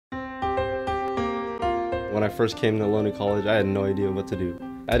When I first came to Ohlone College, I had no idea what to do.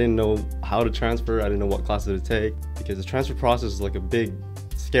 I didn't know how to transfer, I didn't know what classes to take, because the transfer process is like a big,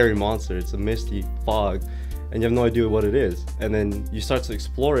 scary monster. It's a misty fog, and you have no idea what it is. And then you start to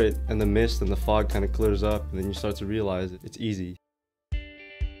explore it, and the mist and the fog kind of clears up, and then you start to realize it's easy.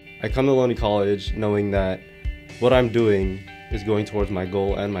 I come to Ohlone College knowing that what I'm doing is going towards my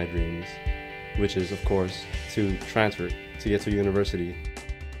goal and my dreams, which is, of course, to transfer, to get to university.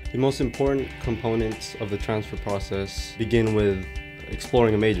 The most important components of the transfer process begin with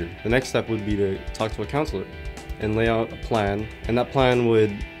exploring a major. The next step would be to talk to a counselor and lay out a plan, and that plan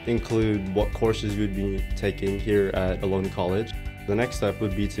would include what courses you would be taking here at Ohlone College. The next step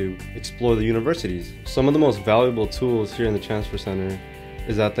would be to explore the universities. Some of the most valuable tools here in the Transfer Center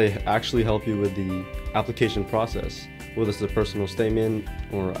is that they actually help you with the application process, whether it's a personal statement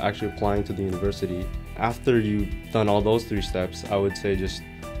or actually applying to the university. After you've done all those 3 steps, I would say just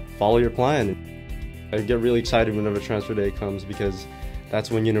follow your plan. I get really excited whenever transfer day comes because that's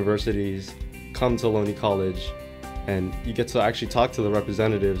when universities come to Ohlone College and you get to actually talk to the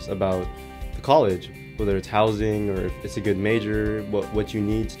representatives about the college, whether it's housing or if it's a good major, what you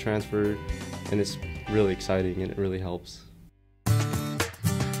need to transfer, and it's really exciting and it really helps.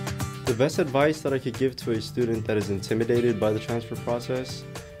 The best advice that I could give to a student that is intimidated by the transfer process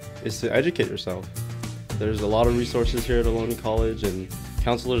is to educate yourself. There's a lot of resources here at Ohlone College, and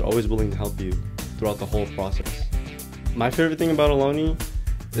counselors are always willing to help you throughout the whole process. My favorite thing about Ohlone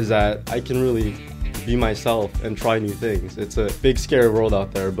is that I can really be myself and try new things. It's a big, scary world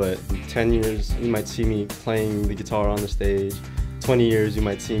out there, but in 10 years, you might see me playing the guitar on the stage. 20 years, you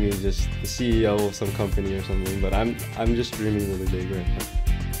might see me just the CEO of some company or something, but I'm just dreaming really big right now.